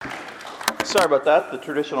Sorry about that. The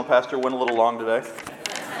traditional pastor went a little long today.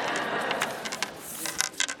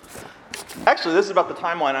 Actually, this is about the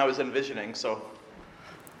timeline I was envisioning, so...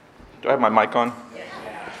 Do I have my mic on?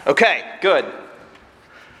 Okay, good.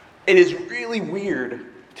 It is really weird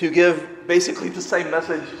to give basically the same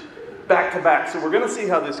message back to back, so we're going to see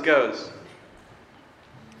how this goes.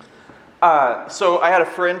 So I had a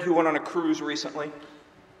friend who went on a cruise recently.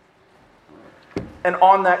 And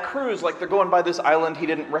on that cruise, they're going by this island he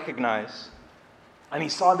didn't recognize. And he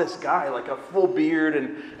saw this guy, a full beard,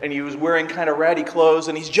 and he was wearing kind of ratty clothes,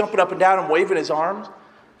 and he's jumping up and down and waving his arms.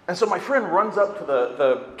 And so my friend runs up to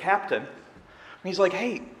the captain, and he's like,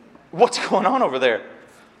 "Hey, what's going on over there?"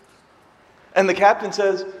 And the captain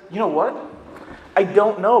says, "You know what? I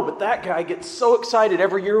don't know, but that guy gets so excited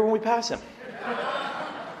every year when we pass him."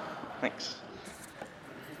 Thanks.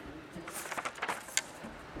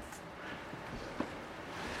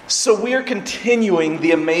 So we are continuing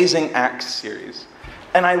the Amazing Acts series.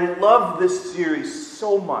 And I love this series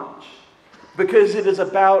so much because it is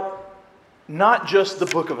about not just the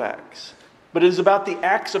book of Acts, but it is about the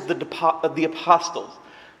acts of the apostles,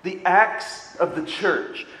 the acts of the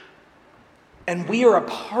church. And we are a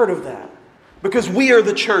part of that because we are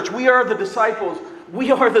the church, we are the disciples,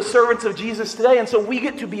 we are the servants of Jesus today. And so we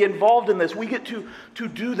get to be involved in this, we get to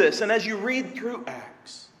do this. And as you read through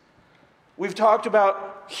Acts, we've talked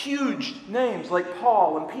about huge names like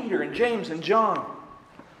Paul and Peter and James and John.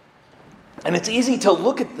 And it's easy to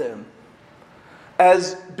look at them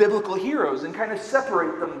as biblical heroes and kind of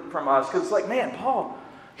separate them from us. Because it's like, man, Paul,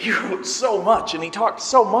 he wrote so much and he talked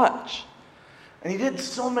so much. And he did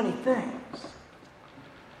so many things.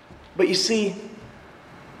 But you see,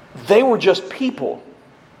 they were just people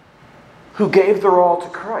who gave their all to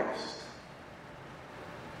Christ.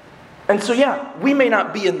 And so yeah, we may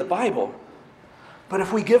not be in the Bible, but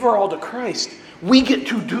if we give our all to Christ, we get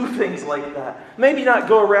to do things like that. Maybe not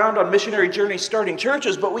go around on missionary journeys starting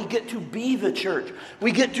churches, but we get to be the church.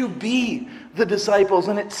 We get to be the disciples,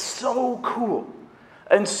 and it's so cool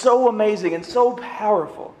and so amazing and so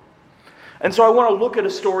powerful. And so I want to look at a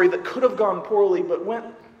story that could have gone poorly, but went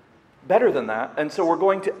better than that. And so we're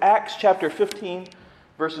going to Acts chapter 15,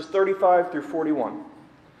 verses 35 through 41.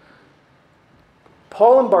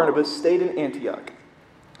 Paul and Barnabas stayed in Antioch.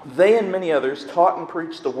 They and many others taught and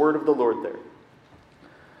preached the word of the Lord there.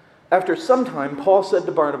 After some time, Paul said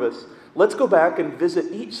to Barnabas, "Let's go back and visit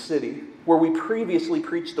each city where we previously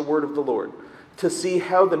preached the word of the Lord to see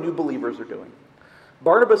how the new believers are doing."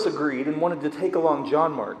 Barnabas agreed and wanted to take along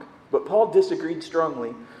John Mark, but Paul disagreed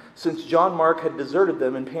strongly since John Mark had deserted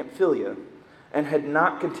them in Pamphylia and had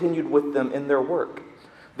not continued with them in their work.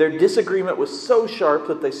 Their disagreement was so sharp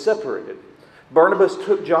that they separated. Barnabas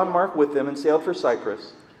took John Mark with them and sailed for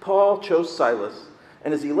Cyprus. Paul chose Silas,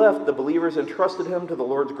 and as he left, the believers entrusted him to the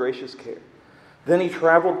Lord's gracious care. Then he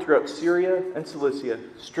traveled throughout Syria and Cilicia,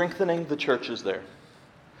 strengthening the churches there.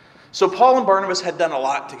 So Paul and Barnabas had done a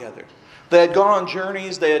lot together. They had gone on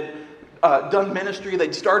journeys, they had done ministry,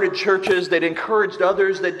 they'd started churches, they'd encouraged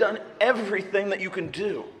others, they'd done everything that you can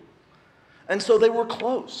do. And so they were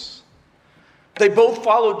close. They both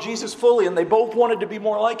followed Jesus fully, and they both wanted to be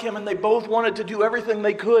more like him, and they both wanted to do everything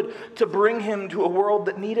they could to bring him to a world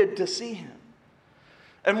that needed to see him.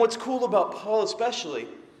 And what's cool about Paul especially,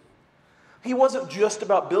 he wasn't just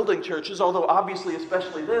about building churches, although obviously,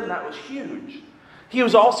 especially then, that was huge. He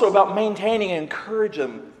was also about maintaining and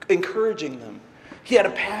encouraging them. He had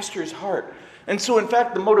a pastor's heart. And so, in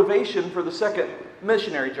fact, the motivation for the second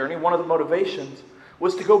missionary journey, one of the motivations,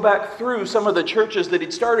 was to go back through some of the churches that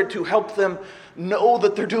he'd started to help them know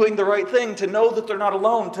that they're doing the right thing, to know that they're not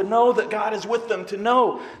alone, to know that God is with them, to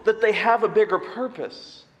know that they have a bigger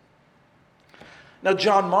purpose. Now,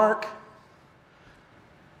 John Mark,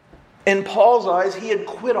 in Paul's eyes, he had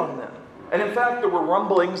quit on them. And in fact, there were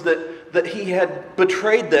rumblings that he had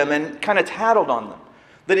betrayed them and kind of tattled on them,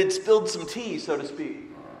 that he'd spilled some tea, so to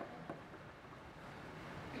speak.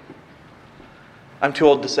 I'm too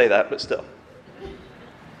old to say that, but still.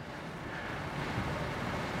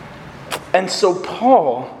 And so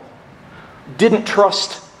Paul didn't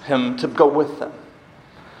trust him to go with them.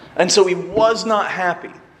 And so he was not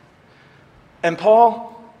happy. And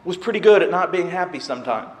Paul was pretty good at not being happy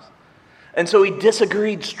sometimes. And so he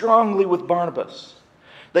disagreed strongly with Barnabas.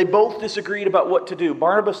 They both disagreed about what to do.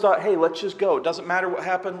 Barnabas thought, hey, let's just go. It doesn't matter what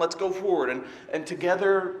happened, let's go forward. And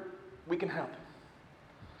together we can help.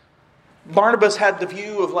 Barnabas had the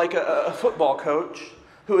view of like a football coach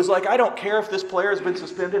who was like, I don't care if this player has been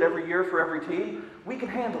suspended every year for every team. We can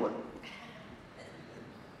handle it.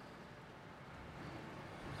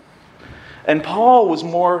 And Paul was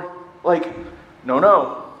more like,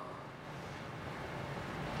 no.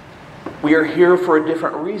 We are here for a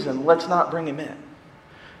different reason. Let's not bring him in.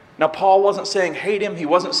 Now, Paul wasn't saying hate him. He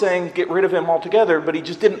wasn't saying get rid of him altogether, but he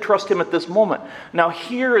just didn't trust him at this moment. Now,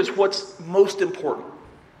 here is what's most important.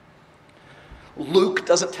 Luke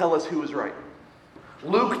doesn't tell us who was right.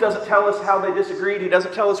 Luke doesn't tell us how they disagreed. He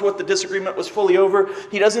doesn't tell us what the disagreement was fully over.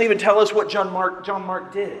 He doesn't even tell us what John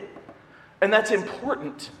Mark did. And that's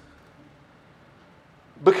important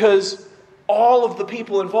because all of the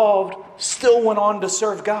people involved still went on to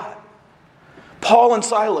serve God. Paul and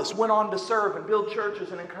Silas went on to serve and build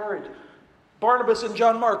churches and encourage. Barnabas and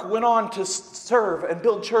John Mark went on to serve and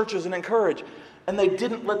build churches and encourage. And they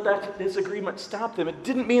didn't let that disagreement stop them. It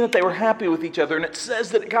didn't mean that they were happy with each other. And it says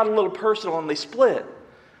that it got a little personal and they split.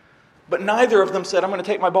 But neither of them said, I'm going to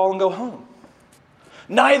take my ball and go home.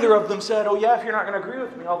 Neither of them said, oh yeah, if you're not going to agree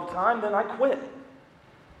with me all the time, then I quit.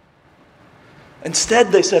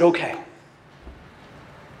 Instead, they said, okay,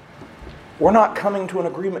 we're not coming to an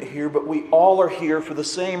agreement here, but we all are here for the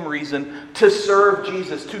same reason, to serve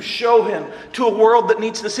Jesus, to show him to a world that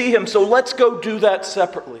needs to see him. So let's go do that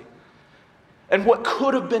separately. And what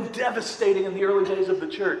could have been devastating in the early days of the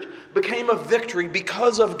church became a victory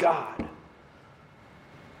because of God.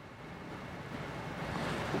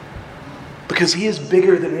 Because he is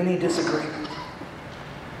bigger than any disagreement,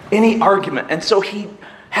 any argument. And so he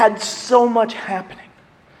had so much happening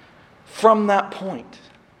from that point.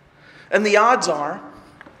 And the odds are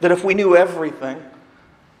that if we knew everything,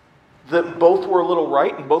 that both were a little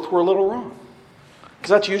right and both were a little wrong. Because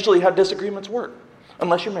that's usually how disagreements work,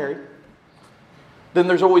 unless you're married. Then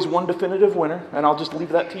there's always one definitive winner, and I'll just leave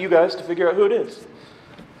that to you guys to figure out who it is.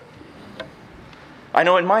 I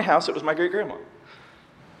know in my house it was my great-grandma.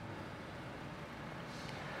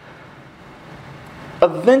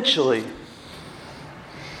 Eventually,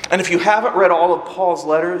 and if you haven't read all of Paul's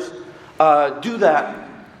letters, do that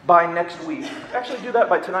by next week. Actually, do that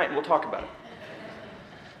by tonight and we'll talk about it.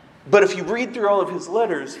 But if you read through all of his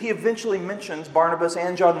letters, he eventually mentions Barnabas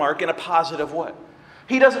and John Mark in a positive way.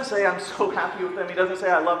 He doesn't say, I'm so happy with them. He doesn't say,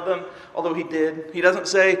 I love them, although he did. He doesn't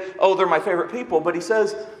say, oh, they're my favorite people. But he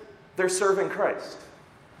says, they're serving Christ.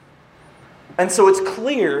 And so it's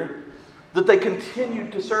clear that they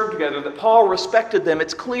continued to serve together, that Paul respected them.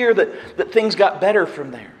 It's clear that things got better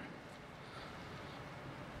from there.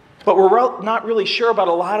 But we're not really sure about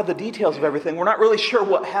a lot of the details of everything. We're not really sure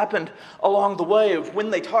what happened along the way, of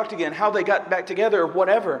when they talked again, how they got back together, or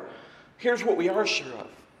whatever. Here's what we are sure of.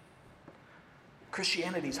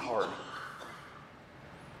 Christianity's hard.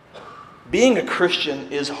 Being a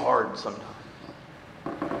Christian is hard sometimes.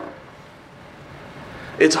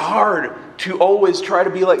 It's hard to always try to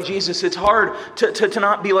be like Jesus. It's hard to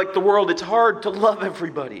not be like the world. It's hard to love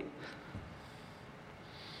everybody.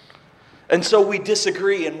 And so we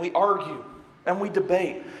disagree and we argue and we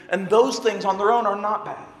debate. And those things on their own are not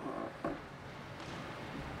bad.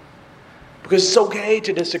 Because it's okay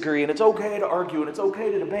to disagree and it's okay to argue and it's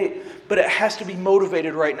okay to debate. But it has to be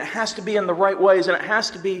motivated right and it has to be in the right ways and it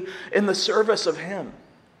has to be in the service of Him.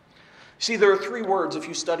 See, there are three words, if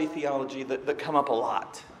you study theology, that come up a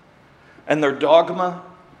lot. And they're dogma,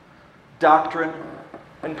 doctrine,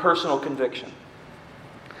 and personal conviction.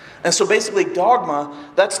 And so basically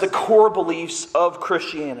dogma, that's the core beliefs of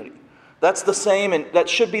Christianity. That's the same, and that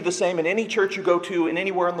should be the same in any church you go to and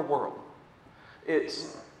anywhere in the world.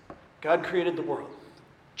 It's God created the world.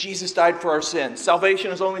 Jesus died for our sins.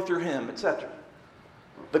 Salvation is only through Him, etc.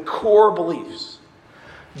 The core beliefs.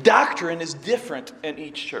 Doctrine is different in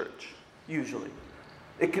each church, usually.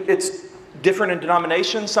 It's different in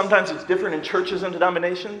denominations. Sometimes it's different in churches and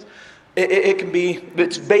denominations.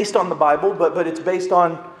 It's based on the Bible, but it's based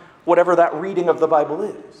on whatever that reading of the Bible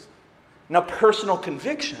is. Now, personal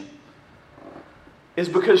conviction is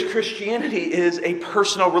because Christianity is a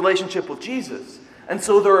personal relationship with Jesus. And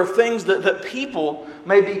so there are things that people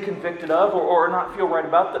may be convicted of or not feel right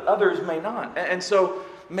about that others may not. And so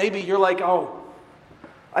maybe you're like, oh,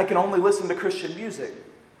 I can only listen to Christian music.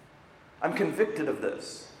 I'm convicted of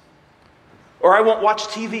this. Or I won't watch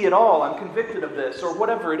TV at all. I'm convicted of this. Or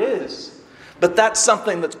whatever it is. But that's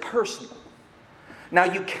something that's personal. Now,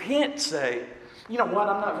 you can't say, you know what,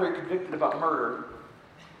 I'm not very convicted about murder.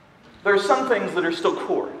 There are some things that are still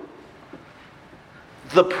core.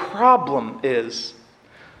 The problem is,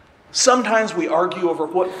 sometimes we argue over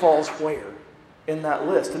what falls where in that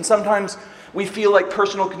list. And sometimes we feel like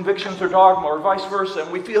personal convictions are dogma or vice versa.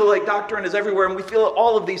 And we feel like doctrine is everywhere. And we feel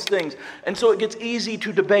all of these things. And so it gets easy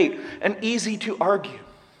to debate and easy to argue.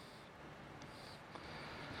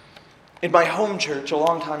 In my home church a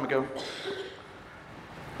long time ago,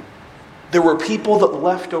 there were people that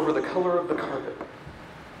left over the color of the carpet.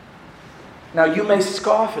 Now, you may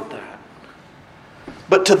scoff at that.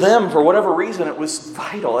 But to them, for whatever reason, it was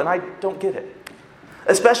vital, and I don't get it.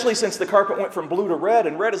 Especially since the carpet went from blue to red,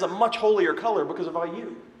 and red is a much holier color because of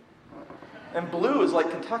IU. And blue is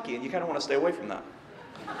like Kentucky, and you kind of want to stay away from that.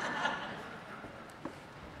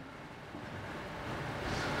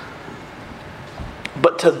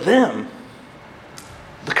 But to them,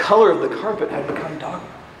 the color of the carpet had become dogma.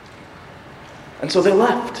 And so they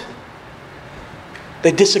left.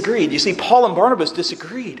 They disagreed. You see, Paul and Barnabas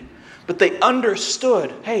disagreed. But they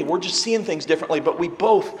understood, hey, we're just seeing things differently, but we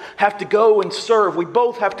both have to go and serve. We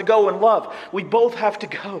both have to go and love. We both have to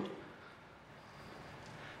go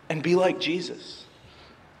and be like Jesus.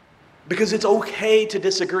 Because it's okay to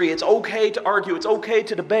disagree. It's okay to argue. It's okay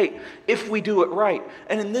to debate if we do it right.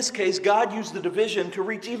 And in this case, God used the division to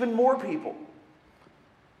reach even more people.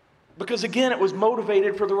 Because again, it was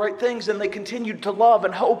motivated for the right things, and they continued to love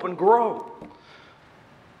and hope and grow.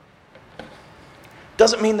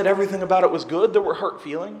 Doesn't mean that everything about it was good. There were hurt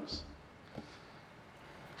feelings.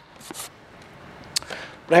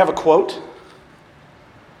 But I have a quote.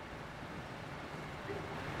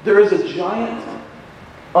 There is a giant,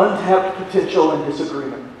 untapped potential in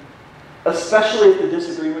disagreement, especially if the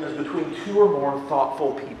disagreement is between two or more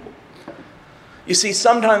thoughtful people. You see,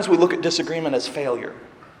 sometimes we look at disagreement as failure.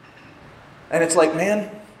 And it's like, man,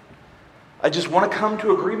 I just want to come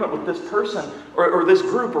to agreement with this person or this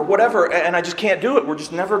group or whatever, and I just can't do it. We're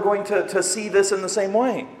just never going to see this in the same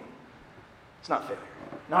way. It's not failure.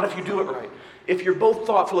 Not if you do it right. If you're both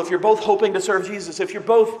thoughtful, if you're both hoping to serve Jesus, if you're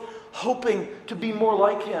both hoping to be more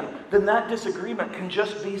like Him, then that disagreement can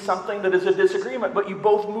just be something that is a disagreement, but you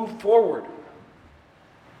both move forward.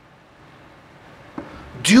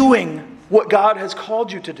 Doing what God has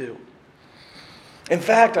called you to do. In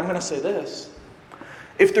fact, I'm going to say this.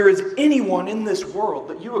 If there is anyone in this world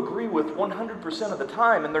that you agree with 100% of the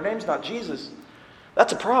time and their name's not Jesus,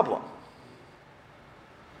 that's a problem.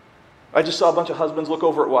 I just saw a bunch of husbands look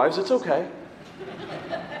over at wives. It's okay.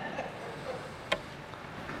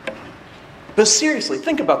 But seriously,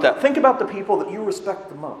 think about that. Think about the people that you respect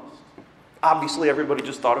the most. Obviously, everybody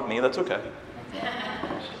just thought of me. That's okay.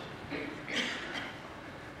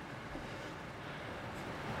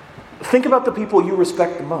 Think about the people you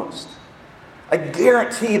respect the most. I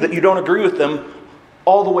guarantee that you don't agree with them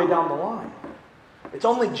all the way down the line. It's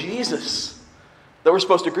only Jesus that we're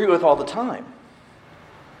supposed to agree with all the time.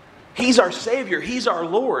 He's our Savior. He's our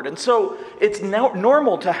Lord. And so it's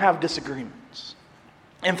normal to have disagreements.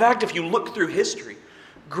 In fact, if you look through history,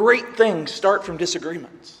 great things start from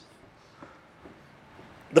disagreements.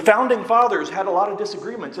 The founding fathers had a lot of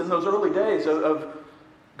disagreements in those early days of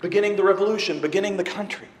beginning the revolution, beginning the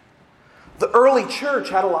country. The early church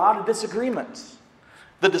had a lot of disagreements.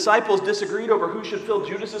 The disciples disagreed over who should fill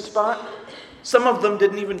Judas' spot. Some of them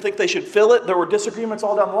didn't even think they should fill it. There were disagreements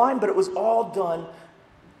all down the line, but it was all done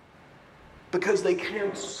because they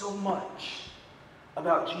cared so much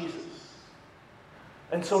about Jesus.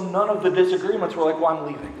 And so none of the disagreements were like, well, I'm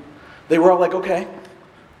leaving. They were all like, okay,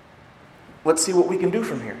 let's see what we can do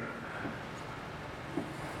from here.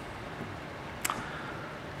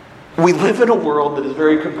 We live in a world that is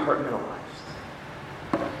very compartmentalized.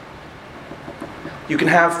 You can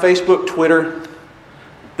have Facebook, Twitter.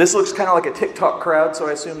 This looks kind of like a TikTok crowd, so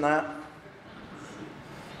I assume that.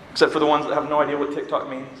 Except for the ones that have no idea what TikTok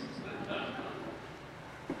means.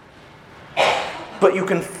 But you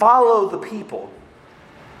can follow the people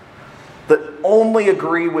that only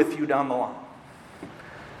agree with you down the line.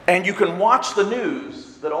 And you can watch the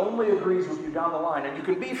news that only agrees with you down the line. And you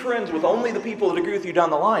can be friends with only the people that agree with you down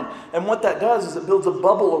the line. And what that does is it builds a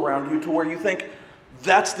bubble around you to where you think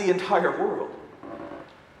that's the entire world.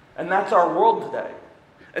 And that's our world today.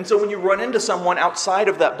 And so when you run into someone outside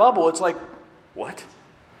of that bubble, it's like, what?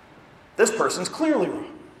 This person's clearly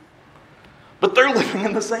wrong. But they're living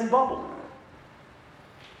in the same bubble.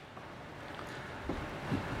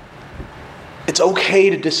 It's okay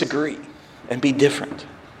to disagree and be different.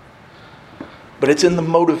 But it's in the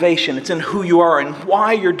motivation, it's in who you are and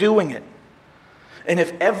why you're doing it. And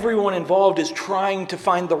if everyone involved is trying to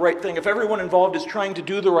find the right thing, if everyone involved is trying to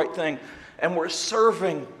do the right thing, and we're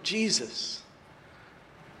serving Jesus,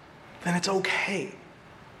 then it's okay.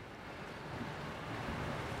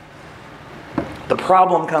 The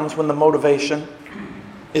problem comes when the motivation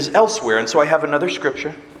is elsewhere. And so I have another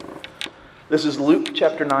scripture. This is Luke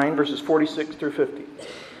chapter 9, verses 46 through 50.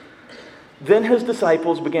 Then his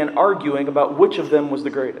disciples began arguing about which of them was the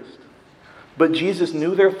greatest. But Jesus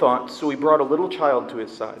knew their thoughts, so he brought a little child to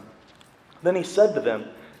his side. Then he said to them,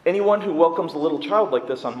 anyone who welcomes a little child like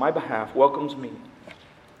this on my behalf welcomes me.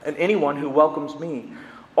 And anyone who welcomes me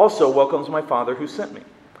also welcomes my Father who sent me.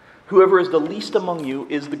 Whoever is the least among you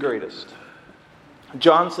is the greatest.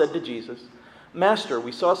 John said to Jesus, "Master,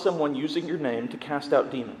 we saw someone using your name to cast out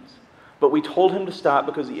demons, but we told him to stop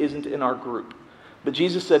because he isn't in our group." But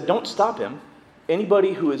Jesus said, "Don't stop him.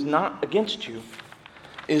 Anybody who is not against you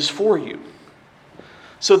is for you."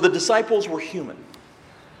 So the disciples were human.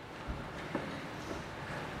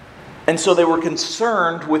 And so they were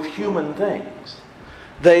concerned with human things.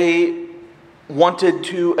 They wanted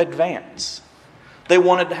to advance. They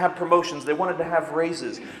wanted to have promotions. They wanted to have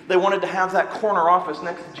raises. They wanted to have that corner office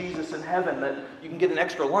next to Jesus in heaven that you can get an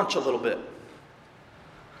extra lunch a little bit.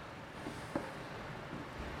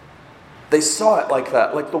 They saw it like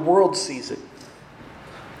that, like the world sees it.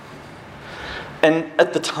 And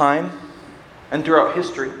at the time, and throughout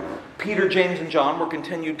history, Peter, James, and John were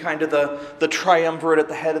continued kind of the triumvirate at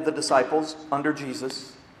the head of the disciples under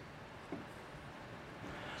Jesus.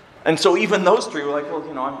 And so even those three were like, "Well,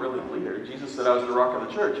 I'm really the leader. Jesus said I was the rock of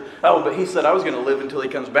the church. Oh, but he said I was going to live until he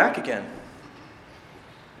comes back again.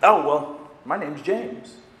 Oh, well, my name's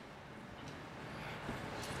James."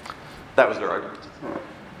 That was their argument.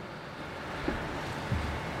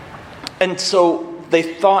 And so they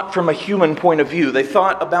thought from a human point of view. They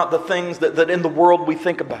thought about the things that in the world we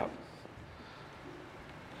think about.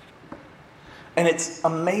 And it's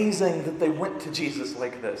amazing that they went to Jesus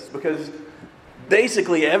like this, because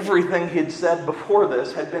basically everything he'd said before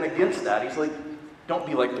this had been against that. He's like, don't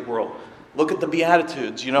be like the world. Look at the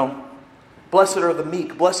Beatitudes, Blessed are the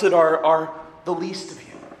meek. Blessed are the least of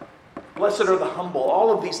you. Blessed are the humble.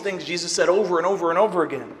 All of these things Jesus said over and over and over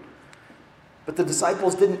again. But the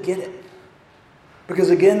disciples didn't get it. Because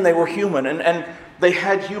again, they were human and they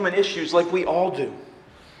had human issues like we all do.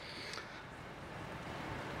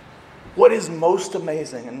 What is most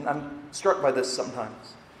amazing, and I'm struck by this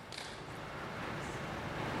sometimes,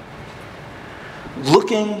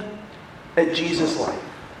 looking at Jesus' life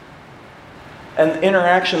and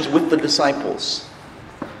interactions with the disciples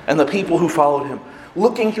and the people who followed him,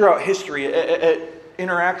 looking throughout history at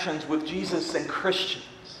interactions with Jesus and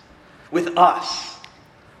Christians, with us,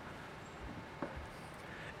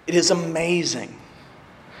 it is amazing.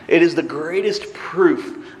 It is the greatest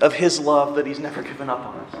proof of his love that he's never given up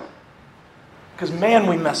on us. Because man,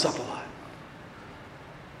 we mess up a lot.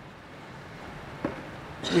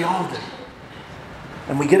 We all do.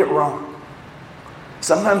 And we get it wrong.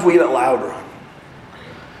 Sometimes we get it loud wrong.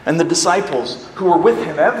 And the disciples who were with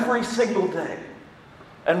him every single day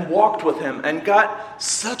and walked with him and got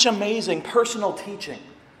such amazing personal teaching,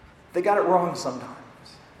 they got it wrong sometimes.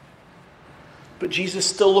 But Jesus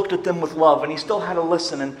still looked at them with love, and he still had to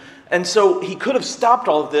listen. And so he could have stopped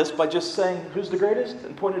all of this by just saying, "Who's the greatest?"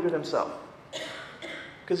 and pointed at himself.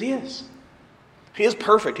 Because he is. He is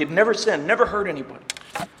perfect. He'd never sinned, never hurt anybody.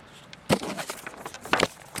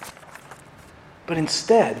 But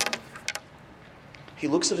instead, he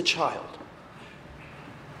looks at a child,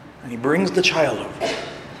 and he brings the child over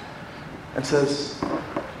and says,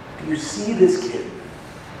 "Do you see this kid?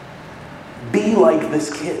 Be like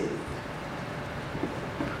this kid."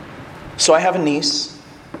 So I have a niece.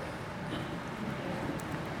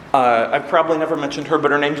 I've probably never mentioned her,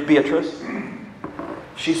 but her name's Beatrice.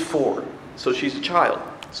 She's 4, so she's a child.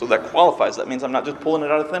 So that qualifies. That means I'm not just pulling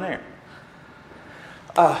it out of thin air.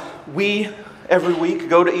 We, every week,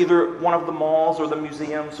 go to either one of the malls or the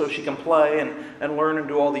museum so she can play and learn and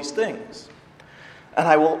do all these things. And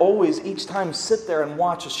I will always, each time, sit there and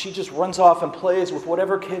watch as she just runs off and plays with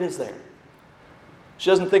whatever kid is there. She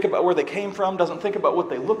doesn't think about where they came from, doesn't think about what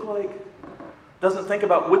they look like, doesn't think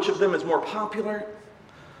about which of them is more popular,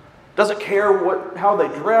 doesn't care how they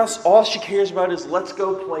dress. All she cares about is, let's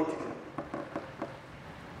go play together.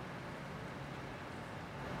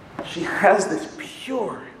 She has this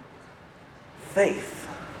pure faith,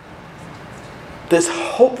 this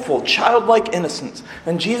hopeful, childlike innocence.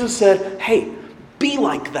 And Jesus said, hey, be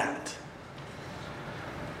like that.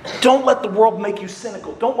 Don't let the world make you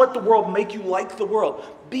cynical. Don't let the world make you like the world.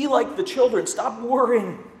 Be like the children. Stop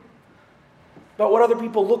worrying about what other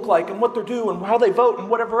people look like and what they're doing and how they vote and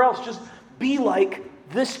whatever else. Just be like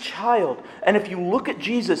this child. And if you look at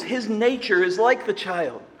Jesus, his nature is like the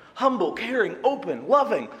child. Humble, caring, open,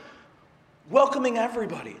 loving, welcoming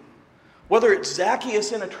everybody. Whether it's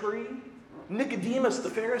Zacchaeus in a tree, Nicodemus the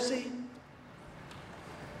Pharisee,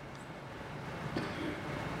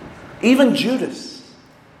 even Judas.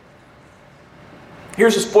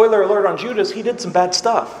 Here's a spoiler alert on Judas. He did some bad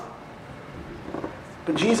stuff.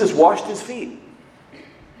 But Jesus washed his feet.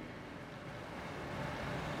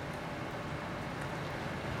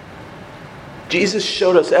 Jesus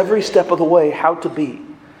showed us every step of the way how to be.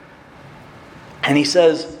 And he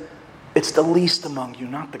says, it's the least among you,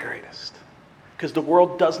 not the greatest. because the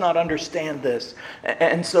world does not understand this.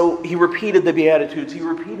 And so he repeated the Beatitudes. He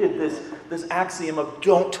repeated this axiom of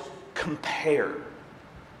don't compare.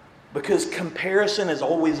 Because comparison is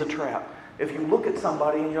always a trap. If you look at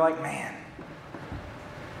somebody and you're like, man,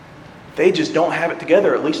 they just don't have it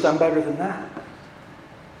together. At least I'm better than that.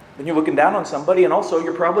 Then you're looking down on somebody, and also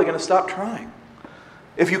you're probably going to stop trying.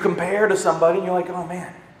 If you compare to somebody and you're like, oh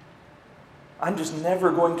man, I'm just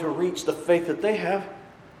never going to reach the faith that they have.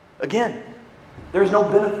 Again, there's no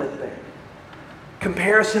benefit there.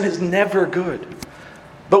 Comparison is never good.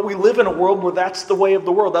 But we live in a world where that's the way of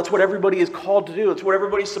the world. That's what everybody is called to do. It's what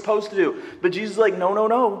everybody's supposed to do. But Jesus is like, no, no,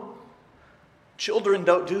 no. Children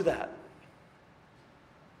don't do that.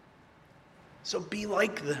 So be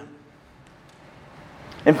like them.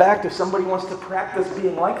 In fact, if somebody wants to practice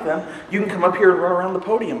being like them, you can come up here and run around the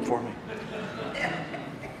podium for me.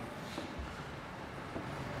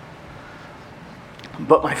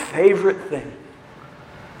 But my favorite thing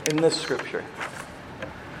in this scripture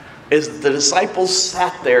is the disciples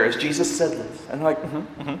sat there as Jesus said this. And they're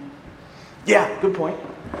like, yeah, good point.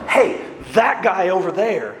 Hey, that guy over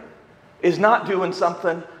there is not doing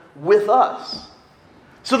something with us.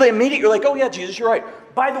 So they immediately are like, oh yeah, Jesus, you're right.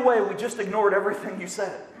 By the way, we just ignored everything you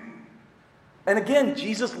said. And again,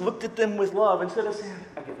 Jesus looked at them with love instead of saying,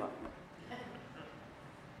 I give up.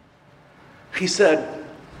 He said,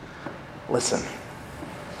 listen,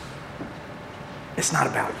 it's not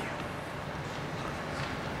about you.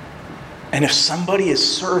 And if somebody is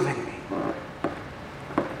serving me,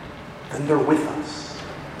 then they're with us.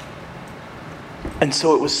 And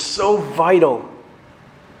so it was so vital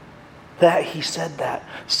that he said that.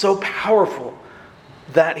 So powerful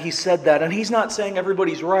that he said that. And he's not saying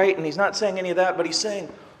everybody's right, and he's not saying any of that, but he's saying,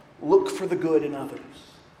 look for the good in others.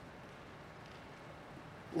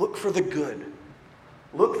 Look for the good.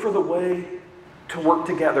 Look for the way to work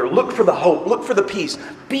together. Look for the hope. Look for the peace.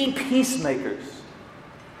 Be peacemakers.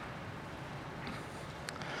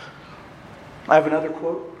 I have another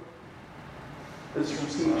quote. This is from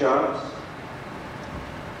Steve Jobs.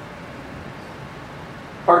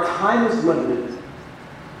 Our time is limited,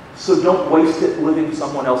 so don't waste it living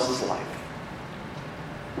someone else's life.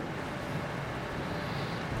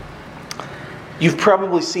 You've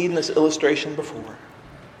probably seen this illustration before.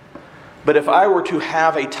 But if I were to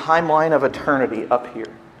have a timeline of eternity up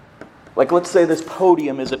here, like let's say this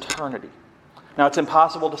podium is eternity. Now it's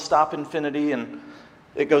impossible to stop infinity, and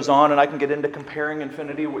it goes on, and I can get into comparing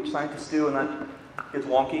infinity, which scientists do, and that gets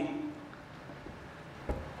wonky.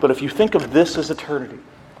 But if you think of this as eternity,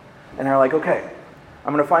 and they're like, okay,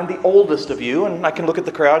 I'm going to find the oldest of you, and I can look at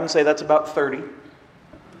the crowd and say that's about 30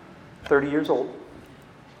 years old.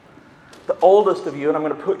 The oldest of you, and I'm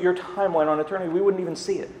going to put your timeline on eternity, we wouldn't even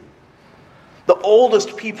see it. The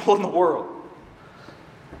oldest people in the world,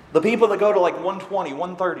 the people that go to like 120,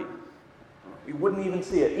 130, you wouldn't even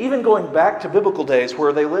see it. Even going back to biblical days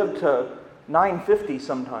where they lived to 950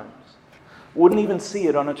 sometimes, wouldn't even see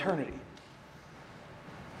it on eternity.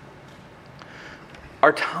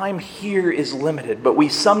 Our time here is limited, but we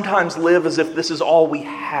sometimes live as if this is all we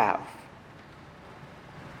have.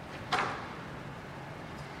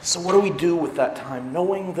 So what do we do with that time,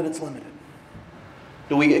 knowing that it's limited?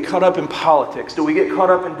 Do we get caught up in politics? Do we get caught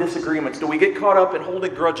up in disagreements? Do we get caught up in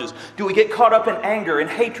holding grudges? Do we get caught up in anger and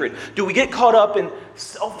hatred? Do we get caught up in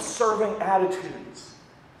self-serving attitudes?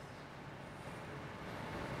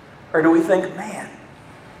 Or do we think, man,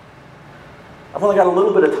 I've only got a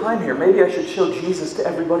little bit of time here. Maybe I should show Jesus to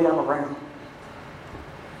everybody I'm around.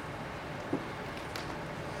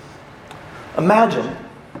 Imagine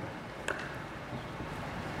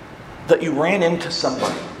that you ran into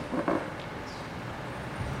somebody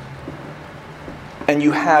and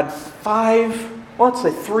you had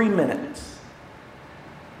 3 minutes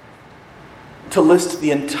to list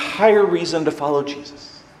the entire reason to follow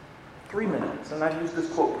Jesus. 3 minutes. And I've used this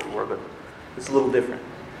quote before, but it's a little different.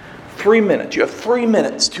 3 minutes. You have 3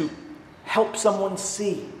 minutes to help someone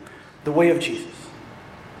see the way of Jesus.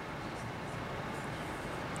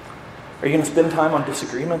 Are you going to spend time on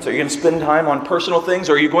disagreements? Are you going to spend time on personal things?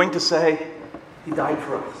 Or are you going to say, He died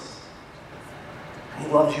for us. He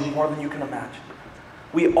loves you more than you can imagine.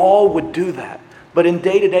 We all would do that. But in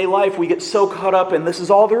day-to-day life, we get so caught up in this is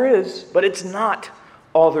all there is, but it's not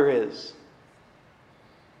all there is.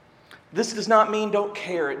 This does not mean don't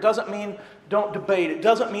care. It doesn't mean don't debate. It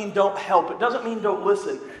doesn't mean don't help. It doesn't mean don't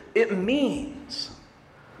listen. It means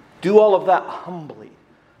do all of that humbly,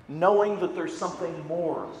 knowing that there's something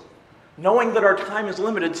more. Knowing that our time is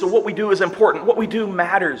limited, so what we do is important. What we do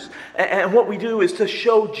matters. And what we do is to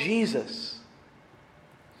show Jesus.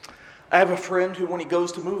 I have a friend who, when he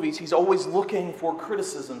goes to movies, he's always looking for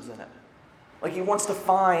criticisms in it. Like he wants to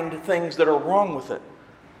find things that are wrong with it.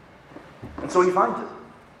 And so he finds it.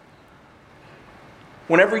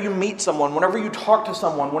 Whenever you meet someone, whenever you talk to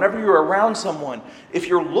someone, whenever you're around someone, if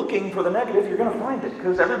you're looking for the negative, you're going to find it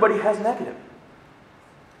because everybody has negative.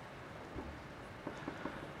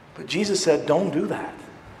 But Jesus said, don't do that.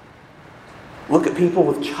 Look at people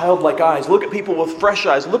with childlike eyes. Look at people with fresh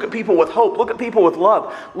eyes. Look at people with hope. Look at people with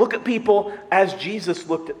love. Look at people as Jesus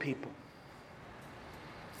looked at people.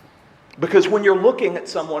 Because when you're looking at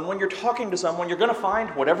someone, when you're talking to someone, you're going to find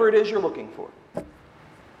whatever it is you're looking for.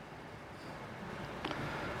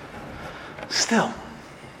 Still,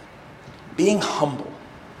 being humble,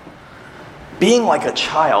 being like a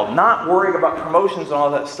child, not worrying about promotions and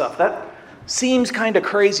all that stuff, that seems kind of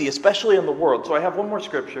crazy, especially in the world. So I have one more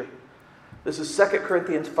scripture. This is 2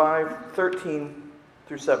 Corinthians 5:13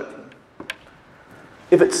 through 17.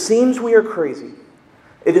 If it seems we are crazy,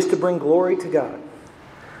 it is to bring glory to God.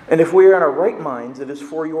 And if we are in our right minds, it is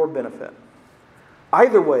for your benefit.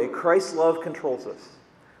 Either way, Christ's love controls us.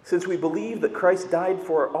 Since we believe that Christ died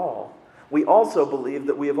for all, we also believe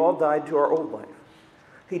that we have all died to our old life.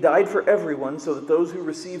 He died for everyone so that those who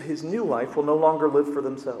receive his new life will no longer live for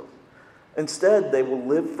themselves. Instead, they will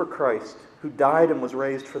live for Christ, who died and was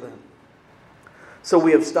raised for them. So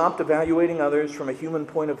we have stopped evaluating others from a human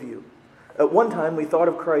point of view. At one time, we thought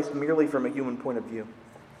of Christ merely from a human point of view.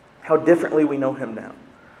 How differently we know him now.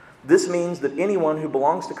 This means that anyone who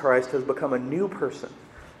belongs to Christ has become a new person.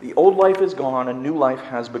 The old life is gone, a new life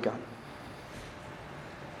has begun.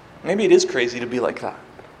 Maybe it is crazy to be like that.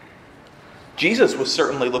 Jesus was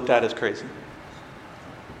certainly looked at as crazy.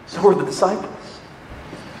 So were the disciples.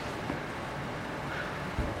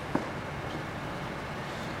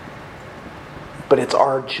 But it's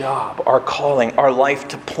our job, our calling, our life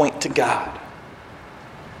to point to God.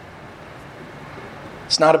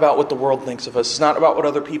 It's not about what the world thinks of us. It's not about what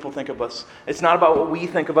other people think of us. It's not about what we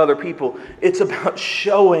think of other people. It's about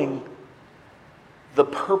showing the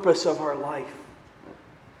purpose of our life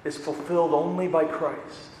is fulfilled only by Christ.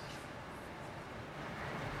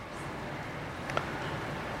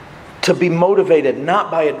 To be motivated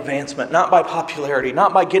not by advancement, not by popularity,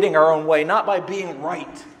 not by getting our own way, not by being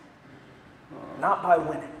right, not by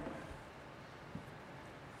winning,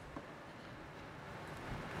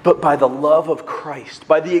 but by the love of Christ,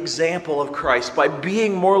 by the example of Christ, by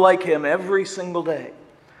being more like him every single day.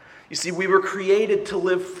 You see, we were created to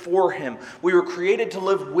live for him. We were created to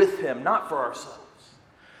live with him, not for ourselves.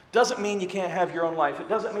 Doesn't mean you can't have your own life. It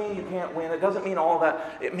doesn't mean you can't win. It doesn't mean all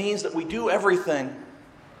that. It means that we do everything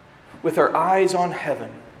with our eyes on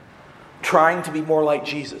heaven, trying to be more like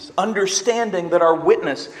Jesus, understanding that our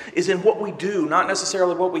witness is in what we do, not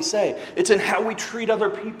necessarily what we say. It's in how we treat other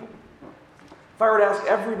people. If I were to ask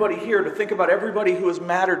everybody here to think about everybody who has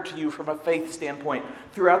mattered to you from a faith standpoint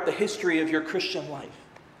throughout the history of your Christian life,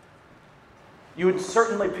 you would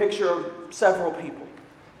certainly picture several people.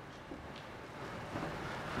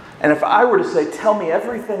 And if I were to say, tell me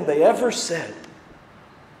everything they ever said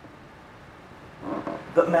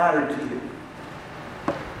that mattered to you,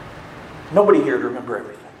 nobody here to remember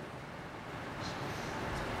everything.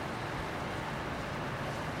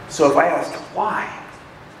 So if I asked why,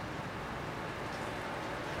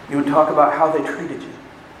 you would talk about how they treated you.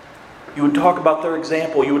 You would talk about their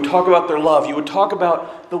example. You would talk about their love. You would talk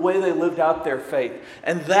about the way they lived out their faith.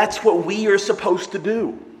 And that's what we are supposed to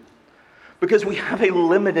do. Because we have a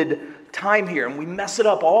limited time here and we mess it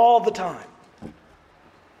up all the time.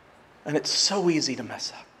 And it's so easy to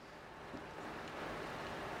mess up.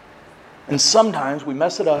 And sometimes we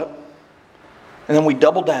mess it up, and then we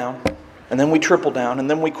double down, and then we triple down, and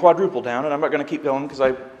then we quadruple down. And I'm not going to keep going because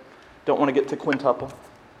I don't want to get to quintuple.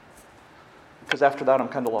 Because after that, I'm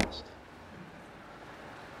kind of lost.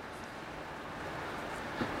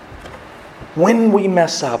 When we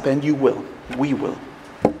mess up, and you will, we will,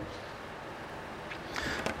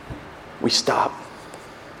 we stop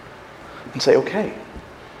and say, okay,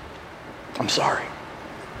 I'm sorry.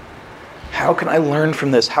 How can I learn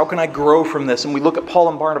from this? How can I grow from this? And we look at Paul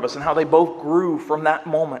and Barnabas and how they both grew from that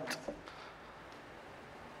moment.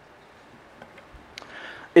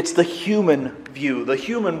 It's the human view, the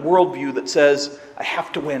human worldview that says, I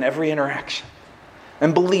have to win every interaction.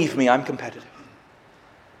 And believe me, I'm competitive.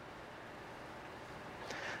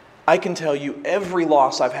 I can tell you every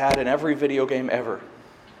loss I've had in every video game ever.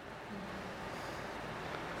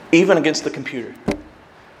 Even against the computer.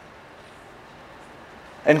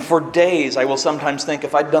 And for days, I will sometimes think,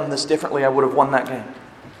 if I'd done this differently, I would have won that game.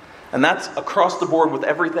 And that's across the board with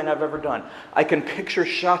everything I've ever done. I can picture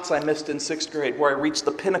shots I missed in 6th grade where I reached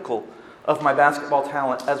the pinnacle of my basketball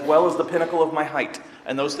talent as well as the pinnacle of my height.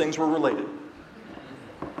 And those things were related.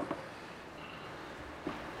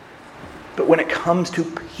 when it comes to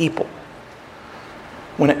people,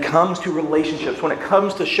 when it comes to relationships, when it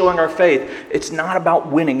comes to showing our faith, it's not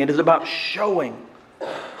about winning. It is about showing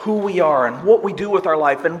who we are and what we do with our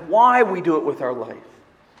life and why we do it with our life.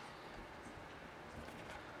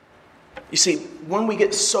 You see, when we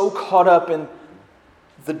get so caught up in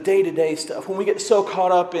the day-to-day stuff, when we get so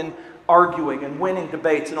caught up in arguing and winning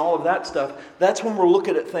debates and all of that stuff, that's when we're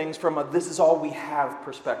looking at things from a this is all we have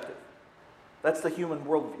perspective. That's the human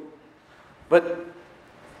worldview. But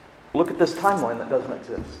look at this timeline that doesn't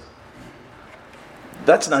exist.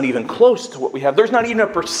 That's not even close to what we have. There's not even a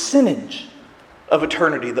percentage of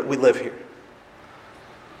eternity that we live here.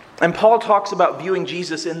 And Paul talks about viewing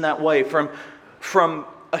Jesus in that way, from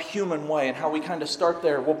a human way, and how we kind of start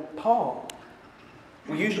there. Well, Paul,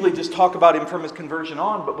 we usually just talk about him from his conversion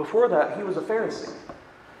on, but before that, he was a Pharisee.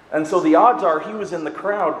 And so the odds are he was in the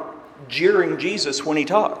crowd jeering Jesus when he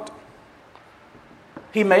talked.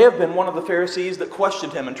 He may have been one of the Pharisees that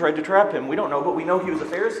questioned him and tried to trap him. We don't know, but we know he was a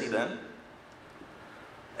Pharisee then.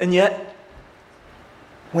 And yet,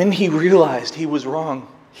 when he realized he was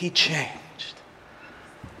wrong, he changed.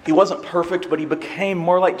 He wasn't perfect, but he became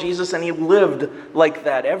more like Jesus, and he lived like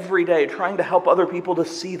that every day, trying to help other people to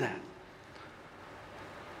see that.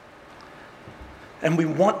 And we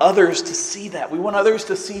want others to see that. We want others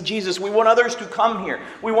to see Jesus. We want others to come here.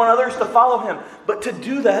 We want others to follow him. But to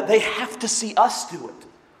do that, they have to see us do it.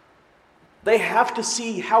 They have to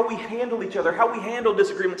see how we handle each other, how we handle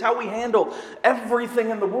disagreements, how we handle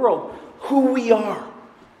everything in the world, who we are,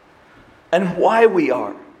 and why we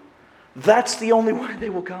are. That's the only way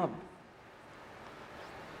they will come.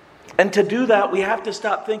 And to do that, we have to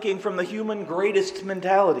stop thinking from the human greatest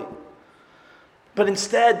mentality. But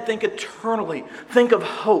instead, think eternally. Think of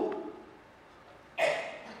hope.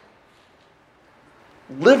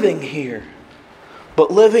 Living here,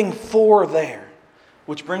 but living for there.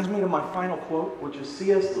 Which brings me to my final quote, which is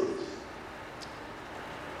C.S. Lewis.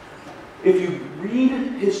 If you read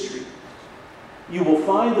history, you will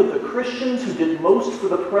find that the Christians who did most for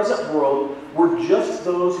the present world were just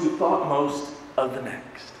those who thought most of the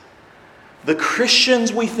next. The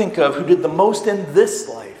Christians we think of who did the most in this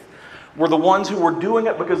life were the ones who were doing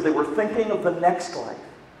it because they were thinking of the next life.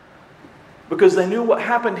 Because they knew what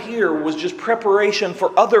happened here was just preparation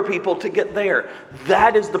for other people to get there.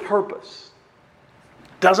 That is the purpose.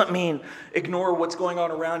 Doesn't mean ignore what's going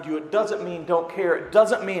on around you. It doesn't mean don't care. It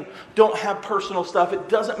doesn't mean don't have personal stuff. It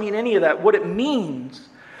doesn't mean any of that. What it means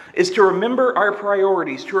is to remember our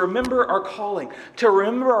priorities, to remember our calling, to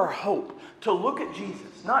remember our hope, to look at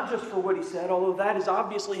Jesus, not just for what he said, although that is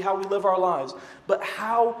obviously how we live our lives, but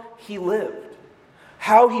how he lived,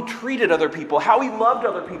 how he treated other people, how he loved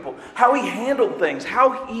other people, how he handled things,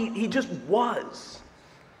 how he just was.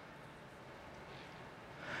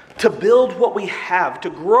 To build what we have, to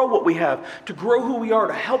grow what we have, to grow who we are,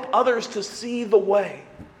 to help others to see the way.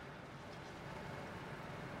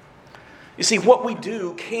 You see, what we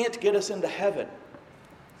do can't get us into heaven,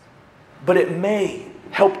 but it may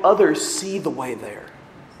help others see the way there.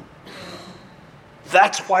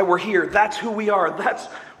 That's why we're here. That's who we are. That's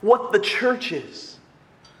what the church is.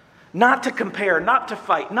 Not to compare, not to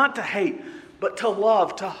fight, not to hate, but to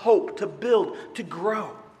love, to hope, to build, to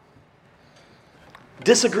grow.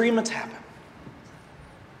 Disagreements happen.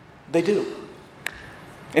 They do.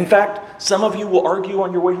 In fact, some of you will argue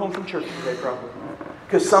on your way home from church today, probably.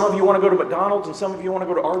 Because some of you want to go to McDonald's and some of you want to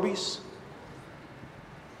go to Arby's.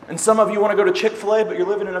 And some of you want to go to Chick-fil-A, but you're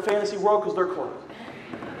living in a fantasy world because they're closed.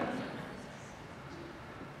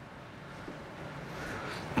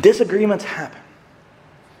 Disagreements happen.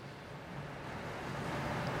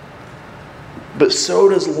 But so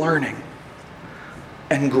does learning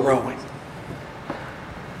and growing.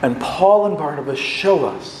 And Paul and Barnabas show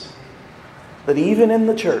us that even in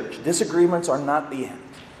the church, disagreements are not the end.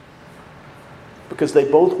 Because they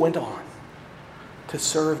both went on to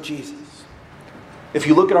serve Jesus. If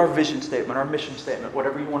you look at our vision statement, our mission statement,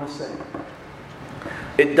 whatever you want to say,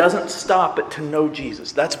 it doesn't stop at to know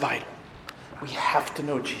Jesus. That's vital. We have to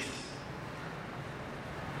know Jesus.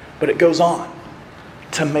 But it goes on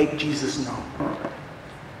to make Jesus known.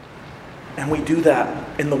 And we do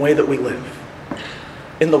that in the way that we live.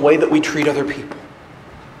 In the way that we treat other people.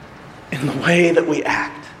 In the way that we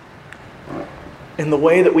act. In the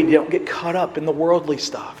way that we don't get caught up in the worldly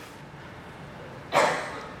stuff.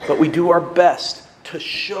 But we do our best to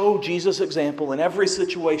show Jesus' example in every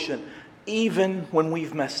situation, even when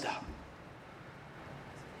we've messed up.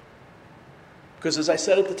 Because as I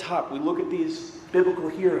said at the top, we look at these biblical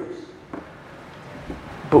heroes.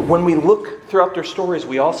 But when we look throughout their stories,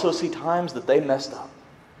 we also see times that they messed up.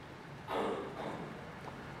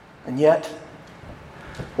 And yet,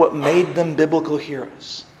 what made them biblical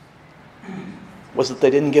heroes was that they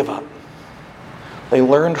didn't give up. They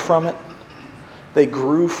learned from it, they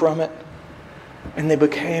grew from it, and they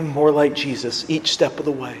became more like Jesus each step of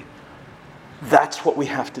the way. That's what we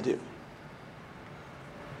have to do.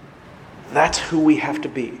 That's who we have to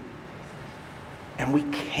be. And we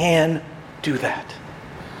can do that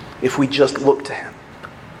if we just look to Him.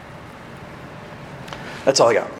 That's all I got.